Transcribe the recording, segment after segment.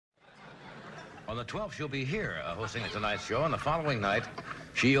On the 12th, she'll be here hosting tonight's show, and the following night,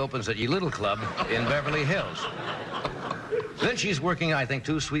 she opens at Ye Little Club in Beverly Hills. Then she's working, I think,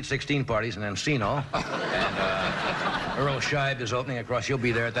 2 Sweet 16 parties in Encino, and Earl Scheib is opening across. She'll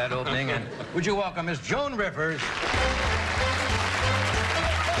be there at that opening, and would you welcome Miss Joan Rivers?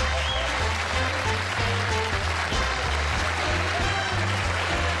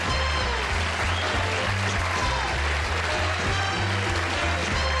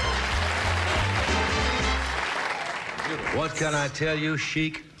 What can I tell you,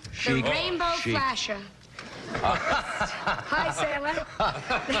 chic? The Rainbow Flasher. Hi, Sailor.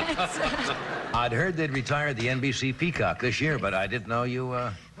 I'd heard they'd retired the NBC Peacock this year, but I didn't know you,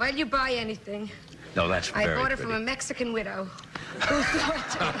 Why'd you buy anything? No, that's very I bought it pretty. from a Mexican widow.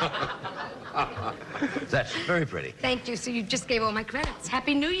 That's very pretty. Thank you. So you just gave all my credits.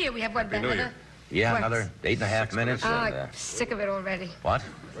 Happy New Year. We have what? Happy New Year. Yeah, What? another 8.5 minutes. Oh, and, I'm sick of it already. What?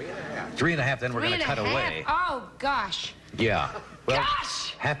 3.5, then we're going to cut away. Oh, gosh. Yeah. Well,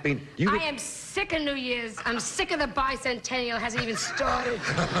 Gosh! happy... I am sick of New Year's. I'm sick of the bicentennial. It hasn't even started.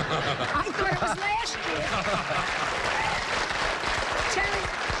 I thought it was last year.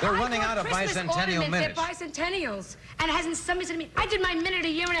 They're running out of bicentennial minutes. They're bicentennials. And it hasn't, somebody said to me, I did my minute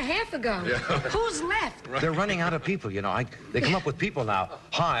 1.5 years ago. Yeah. Who's left? Right. They're running out of people, you know. They come up with people now.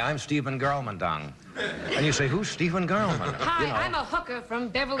 Hi, I'm Stephen Garlemandong. And you say, who's Stephen Garlemandong? Hi, you know. I'm a hooker from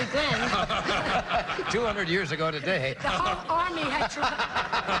Beverly Glen. 200 years ago today. The whole army had tried.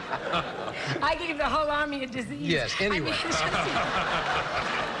 I gave the whole army a disease. Yes, anyway.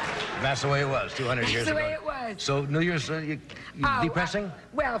 That's the way it was, 200 years ago. That's the way it was. So New Year's, depressing?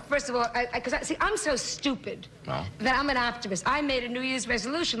 Well, first of all, see, I'm so stupid that I'm an optimist. I made a New Year's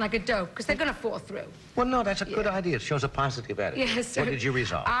resolution like a dope, because they're going to fall through. Well, no, that's a good idea. It shows a positive attitude. Yes, sir. What did you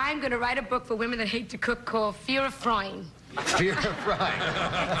resolve? I'm going to write a book for women that hate to cook called Fear of Frying. Fear of frying.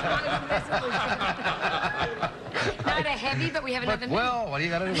 Not a heavy, but we have another minute. Well, what are you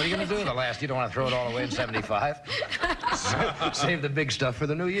going to do? What are you going to do? The last, you don't want to throw it all away in 75. Save the big stuff for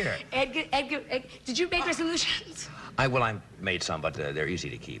the new year. Edgar, did you make resolutions? I made some, but they're easy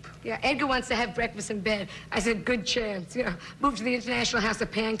to keep. Yeah, Edgar wants to have breakfast in bed. I said, good chance. You know, move to the International House of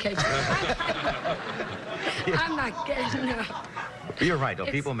Pancakes. I'm not getting enough. You're right, though.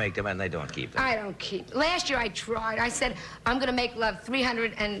 People make them and they don't keep them. I don't keep. Last year I tried. I said, I'm going to make love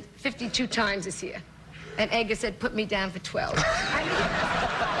 352 times this year. And Edgar said, put me down for 12.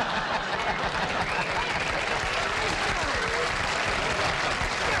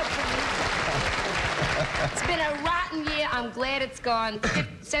 It's been a rotten year. I'm glad it's gone.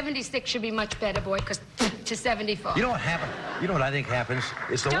 76 should be much better, boy, because to 74. You know what happened? You know what I think happens?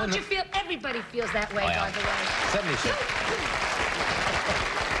 It's the Don't one you feel? Everybody feels that way, by the way. 76.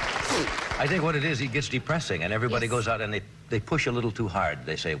 I think what it is, it gets depressing, and everybody goes out and they push a little too hard.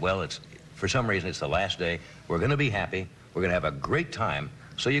 They say, well, for some reason, it's the last day. We're going to be happy. We're going to have a great time.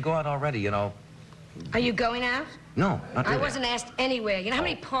 So you go out already, you know. Are you going out? No, not really. I wasn't asked anywhere. You know how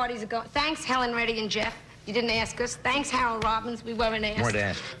many parties are going? Thanks, Helen Reddy and Jeff. You didn't ask us. Thanks, Harold Robbins. We weren't asked. Weren't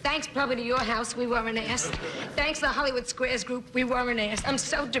asked. Thanks, probably to your house. We weren't asked. Thanks to the Hollywood Squares group. We weren't asked. I'm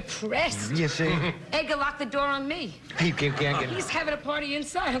so depressed. You see? Edgar locked the door on me. You can't get... He's having a party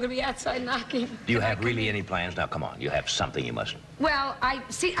inside. I'm going to be outside knocking. Do you have really any plans? Now, come on. You have something you must... Well, I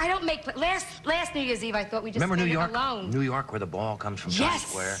don't make... Last New Year's Eve, I thought we just Remember New York? alone. New York, where the ball comes from Times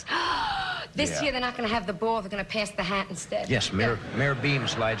Square? This year, they're not going to have the ball. They're going to pass the hat instead. Yes, Mayor Beam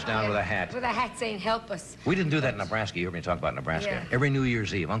slides down with a hat. With a hat saying, help us. We didn't do that in Nebraska. You heard me talk about Nebraska. Yeah. Every New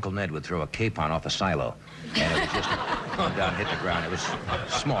Year's Eve, Uncle Ned would throw a capon off a silo. And it would just come down, hit the ground. It was a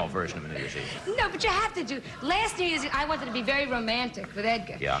small version of a New Year's Eve. No, but you have to do... Last New Year's Eve, I wanted to be very romantic with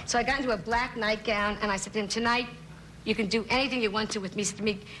Edgar. Yeah. So I got into a black nightgown, and I said to him, tonight, you can do anything you want to with me. He said to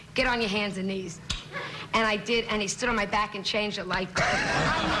me, get on your hands and knees. And I did, and he stood on my back and changed a light bulb.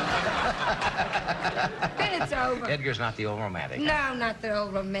 Then it's over. Edgar's not the old romantic. No, not the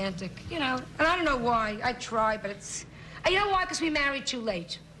old romantic. You know, and I don't know why. I try, but it's... You know why? Because we married too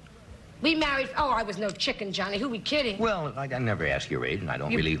late. We married... Oh, I was no chicken, Johnny. Who are we kidding? Well, I never ask your age, and I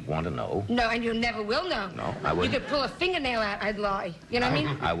don't really want to know. No, and you never will know. No, I wouldn't. You could pull a fingernail out, I'd lie. You know what I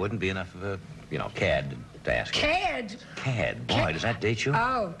mean? I wouldn't be enough of a, cad to ask you. Cad? Cad. Boy, does that date you?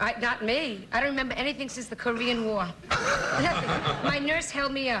 Oh, not me. I don't remember anything since the Korean War. My nurse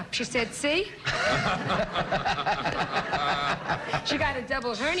held me up. She said, see? She got a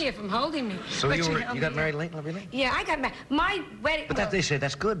double hernia from holding me. So you got married late and everything? Yeah, I got married. My wedding... But they say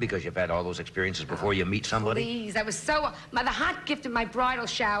that's good because you've had all those experiences before you meet somebody. Please, I was so... the hot gift of my bridal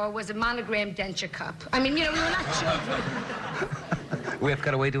shower was a monogrammed denture cup. I mean, you know, we were not children. We have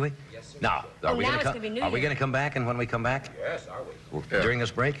cut away, do we? Yes, sir. Now, are we going to come back, and when we come back? Yes, are we? During this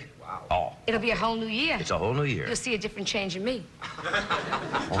break? Wow. Oh. It'll be a whole new year. It's a whole new year. You'll see a different change in me.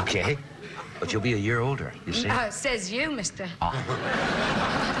 Okay. But you'll be a year older, you see? Says you, mister.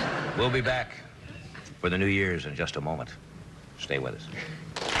 Oh. We'll be back for the New Year's in just a moment. Stay with us.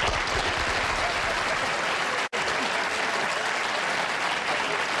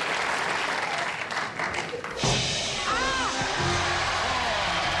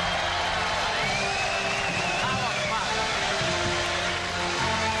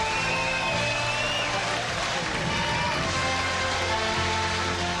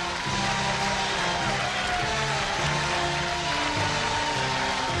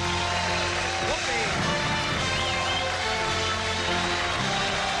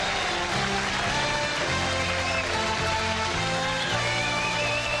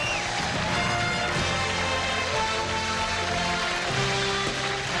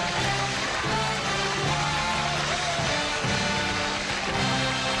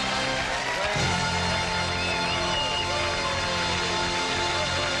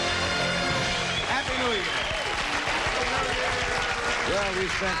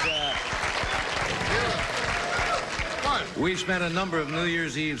 We've spent a number of New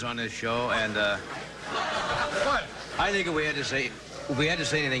Year's Eves on this show, and What? I think if we had to say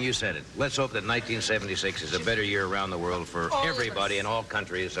anything, you said it. Let's hope that 1976 is a better year around the world for All everybody in all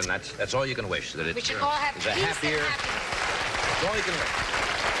countries, and that's all you can wish. That We should all have it's a peace happier. and happiness. That's all you can wish.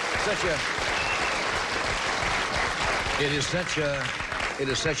 It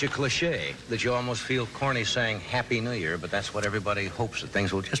is such a cliche that you almost feel corny saying Happy New Year, but that's what everybody hopes, that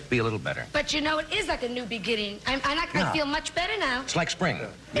things will just be a little better. But you know, it is like a new beginning. I feel much better now. It's like spring.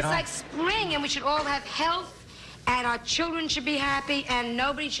 It's like spring, and we should all have health, and our children should be happy, and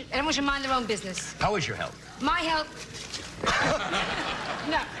everyone should mind their own business. How is your health? My health.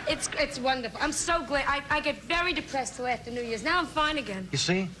 No, it's wonderful. I'm so glad. I get very depressed till after New Year's. Now I'm fine again. You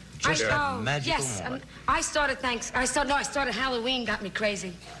see? Just a magical moment. I started Halloween got me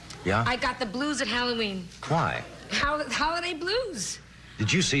crazy. Yeah? I got the blues at Halloween. Why? Holiday blues.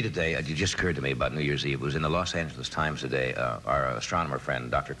 Did you see today, it just occurred to me about New Year's Eve, it was in the Los Angeles Times today, our astronomer friend,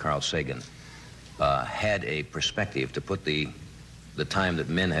 Dr. Carl Sagan, had a perspective to put the time that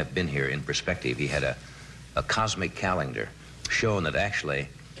men have been here in perspective. He had a cosmic calendar showing that actually,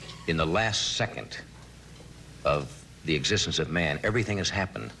 in the last second of the existence of man, everything has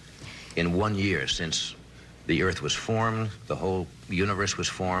happened in 1 year since the Earth was formed, the whole universe was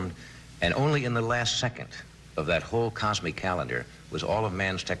formed, and only in the last second of that whole cosmic calendar was all of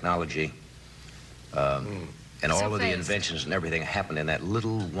man's technology and all of the inventions and everything happened in that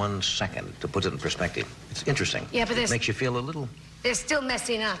little 1 second, to put it in perspective. It's interesting. Yeah, but it makes you feel a little... They're still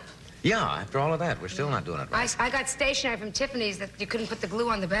messing up. Yeah, after all of that, we're still not doing it right. I got stationery from Tiffany's that you couldn't put the glue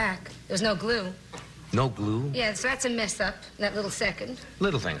on the back. There was no glue. No glue? Yeah, so that's a mess up, that little second.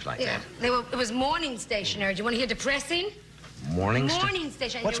 Little things like that. It was morning stationery. Do you want to hear depressing? Morning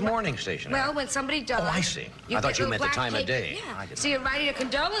stationery. What's morning stationery? Well, when somebody dies... Oh, I see. I thought you meant the time of day. Yeah. So you're writing a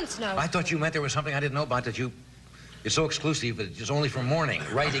condolence note. I thought you meant there was something I didn't know about that you... It's so exclusive, but it's only for morning,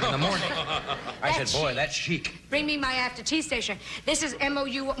 writing in the morning. I said, boy, that's chic. Bring me my after tea stationery. This is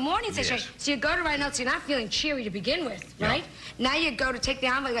MOU morning stationery. Yes. So you go to write notes, you're not feeling cheery to begin with, right? Now you go to take the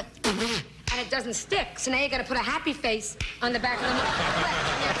envelope, and it doesn't stick. So now you got to put a happy face on the back of the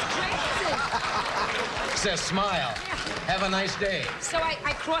It's crazy. It says smile. Yeah. Have a nice day. So I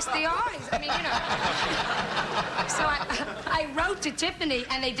crossed the R's. I mean, you know. So I wrote to Tiffany,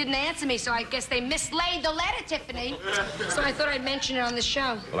 and they didn't answer me, so I guess they mislaid the letter, Tiffany. So I thought I'd mention it on the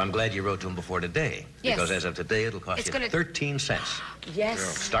show. Well, I'm glad you wrote to him before today. Yes. Because as of today, it'll cost you 13 cents. Yes.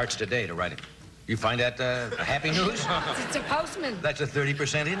 Starts today to write it. You find that happy news? It's a postman. That's a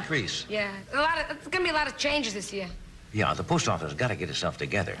 30% increase. Yeah. It's going to be a lot of changes this year. Yeah, the post office has got to get itself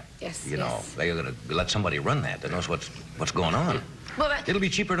together. Yes, You know, they're going to let somebody run that knows what's going on. Well, It'll be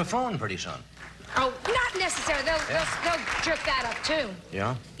cheaper to phone pretty soon. Oh, not necessarily. They'll jerk that up, too.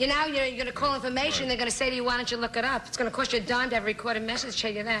 Yeah? You're going to call information. They're going to say to you, why don't you look it up? It's going to cost you a dime to have a recorded message,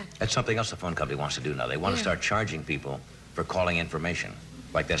 tell you that. That's something else the phone company wants to do now. They want to start charging people for calling information.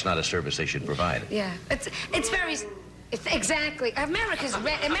 Like that's not a service they should provide. Yeah. It's very... exactly. America's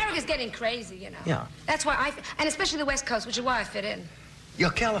getting crazy, you know. Yeah. That's why and especially the West Coast, which is why I fit in. Yeah,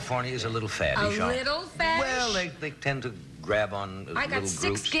 California is a little faddish. A little faddish? Well, they tend to grab on little groups. I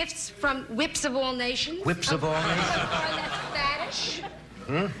got 6 gifts from Whips of All Nations. Whips of All Nations? That's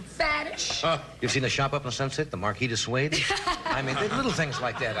faddish. Faddish. You've seen the shop up on Sunset, the Marquis de Suede? I mean, there's little things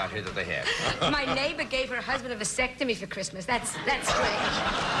like that out here that they have. My neighbor gave her husband a vasectomy for Christmas. That's strange.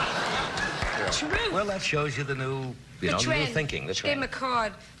 True. Well, that shows you the new, the new thinking. The Give him trend. a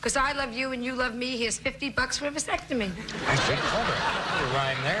card. Because I love you and you love me. Here's $50 for a vasectomy. That's very clever. Little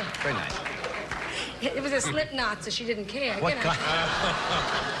rhyme there. Very nice. It was a slip knot, so she didn't care. What kind?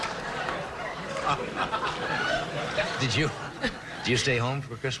 Did you stay home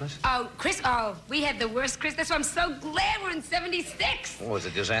for Christmas? Oh, we had the worst Christmas. That's why I'm so glad we're in '76. What was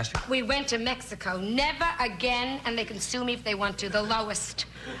it, a disaster? We went to Mexico. Never again, and they can sue me if they want to. The lowest.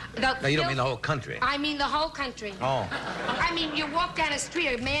 No, you don't mean the whole country. I mean the whole country. Oh. I mean, you walk down a street,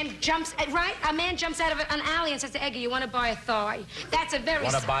 a man jumps, right? A man jumps out of an alley and says to Eggy, you want to buy a thigh? That's a very...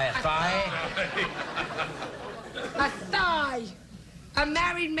 Want to buy a thigh? A thigh. A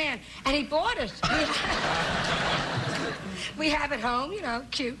married man. And he bought it. We have it home, you know,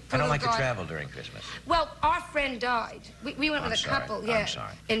 cute. I don't like to travel during Christmas. Well, our friend died. We went with a couple, yeah. I'm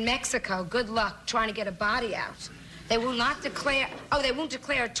sorry. In Mexico. Good luck trying to get a body out. They will not declare... Oh, they won't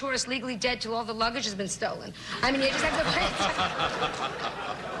declare a tourist legally dead till all the luggage has been stolen. I mean, you just have to...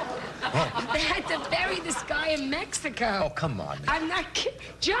 They had to bury this guy in Mexico. Oh, come on. I'm not kidding.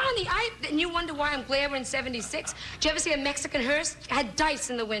 Johnny, and you wonder why I'm glad we're in '76? Did you ever see a Mexican hearse? It had dice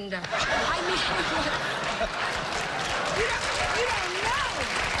in the window. I mean, you don't know.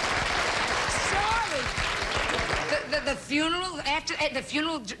 Sorry. The funeral, after the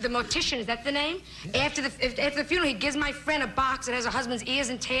funeral, the mortician, is that the name? Yeah. After the funeral, he gives my friend a box that has her husband's ears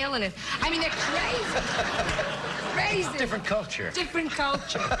and tail in it. I mean, they're crazy. Crazy. Different culture. Different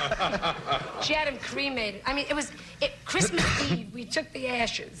culture. She had him cremated. I mean, Christmas Eve, we took the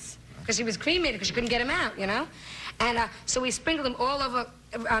ashes because he was cremated because she couldn't get him out, you know? And so we sprinkled them all over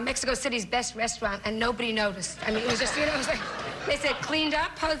Mexico City's best restaurant, and nobody noticed. I mean, it was just, you know, it was like, they said, cleaned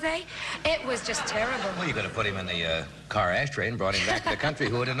up, Jose? It was just terrible. Well, you could have put him in the car ashtray and brought him back to the country.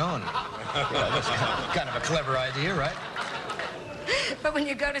 Who would have known? You know, that's kind of a clever idea, right? But when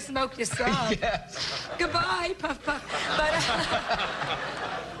you go to smoke, you sob. Yes. Goodbye, puff, puff.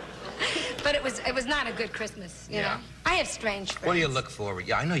 But it was not a good Christmas, you know. I have strange friends. What do you look forward?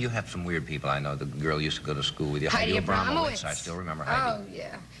 Yeah, I know you have some weird people. I know the girl used to go to school with you, Heidi Abramowitz. I still remember Heidi. Oh,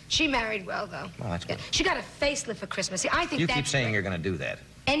 yeah. She married well, though. Well, that's good. She got a facelift for Christmas. See, I think you keep saying you're going to do that.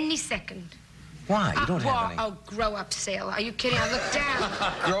 Any second. Why? You don't have any... Oh, grow up, sailor. Are you kidding? I look down.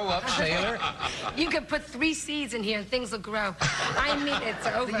 Grow up, sailor? You could put 3 seeds in here and things will grow. I mean, it's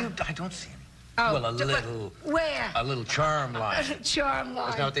over. I don't see any. Oh, well, a little... Where? A little charm line. Charm line.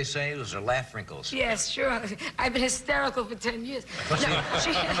 Isn't that what they say? Those are laugh wrinkles. Yes, sure. I've been hysterical for 10 years.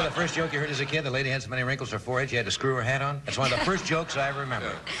 Remember the first joke you heard as a kid? The lady had so many wrinkles on her forehead, she had to screw her hat on? That's one of the first jokes I ever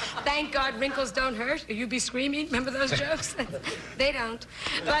remember. Thank God wrinkles don't hurt. You'd be screaming. Remember those jokes? They don't.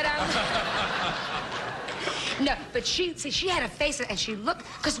 But, no, but she had a face, and she looked...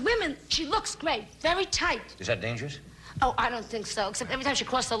 Because women, she looks great. Very tight. Is that dangerous? Oh, I don't think so, except every time she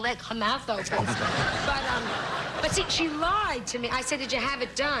crossed her leg, her mouth opens. But see, she lied to me. I said, did you have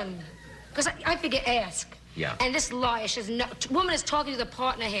it done? Because I figure, ask. Yeah. And this liar, she says, no. Woman is talking to the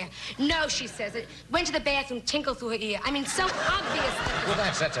partner here. No, she says. It went to the bathroom, tinkled through her ear. I mean, so obvious. Well,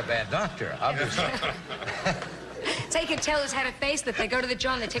 that's a bad doctor, obviously. So you can tell who's had a facelift. They go to the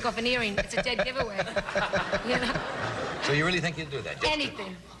Joan, they take off an earring. It's a dead giveaway. You know? So you really think you'll do that?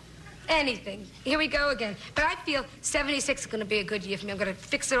 Anything. Anything. Here we go again. But I feel '76 is going to be a good year for me. I'm going to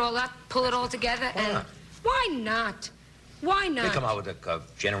fix it all up, pull it all together, and... Why not? Why not? They come out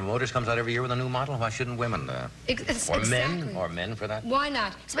with General Motors comes out every year with a new model. Why shouldn't women? Or men, for that? Why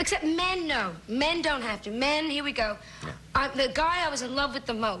not? So, except men, no. Men don't have to. Men, here we go. Yeah. The guy I was in love with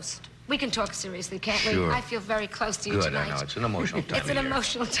the most. We can talk seriously, can't we? Sure. I feel very close to you tonight. Good, I know. It's an emotional time. It's an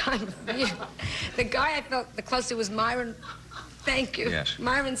emotional time for you. The guy I felt the closest was Myron... Thank you. Yes.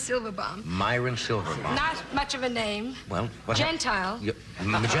 Myron Silverbaum. Myron Silverbaum. Not much of a name. Well, what Gentile.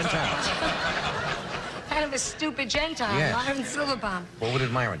 Gentile. Kind of a stupid Gentile, yes. Myron Silverbaum. Well, what did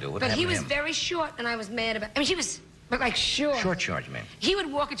Myron do? What but happened he was to him? very short, and I was mad about... I mean, he was, like, short. Short, you mean? He would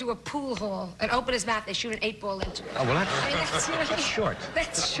walk into a pool hall and open his mouth. They shoot an 8-ball into it. Oh, well, that's short.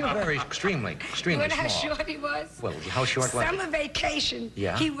 That's short. Very extremely You know small. how short he was? Well, how short was he? Summer vacation.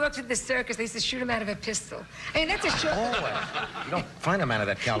 Yeah? He worked at the circus. They used to shoot him out of a pistol. I mean, that's a short... Oh, you don't find a man of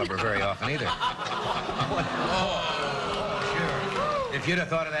that caliber very often, either. Sure. If you'd have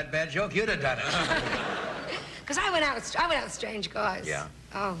thought of that bad joke, you'd have done it. Because I went out with strange guys. Yeah.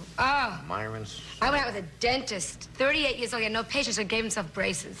 Oh. Myron's... I went out with a dentist, 38 years old. He had no patience, so he gave himself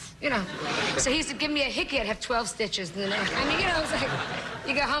braces. You know. So he used to give me a hickey. I'd have 12 stitches in the neck. I mean, you know, it was like,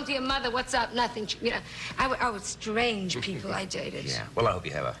 you go home to your mother, what's up? Nothing. You know, I was strange people I dated. Yeah. Well, I hope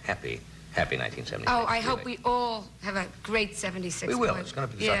you have a happy 1976. Oh, I hope we all have a great 76. We will. It's going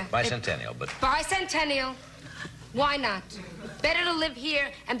to be bicentennial, but... Bicentennial. Why not? Better to live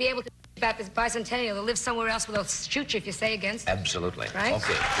here and be able to... about this bicentennial. They'll live somewhere else where they'll shoot you if you say against it. Absolutely. Right?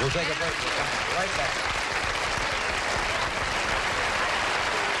 Okay, we'll take a break. We'll come right back.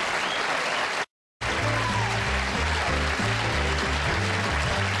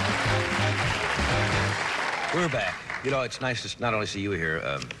 We're back. You know, it's nice to not only see you here,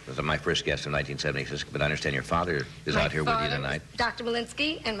 as my first guest in 1976, but I understand your father is out here with you tonight. Dr.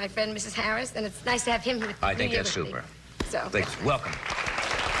 Walensky and my friend Mrs. Harris, and it's nice to have him here. I think that's super. So, thanks. Yeah. Welcome.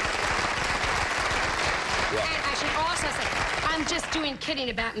 And I should also say, I'm just doing kidding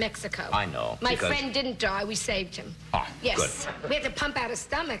about Mexico. I know. My friend didn't die. We saved him. Oh, yes. Good. We had to pump out his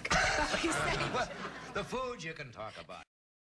stomach. We saved him. The food you can talk about.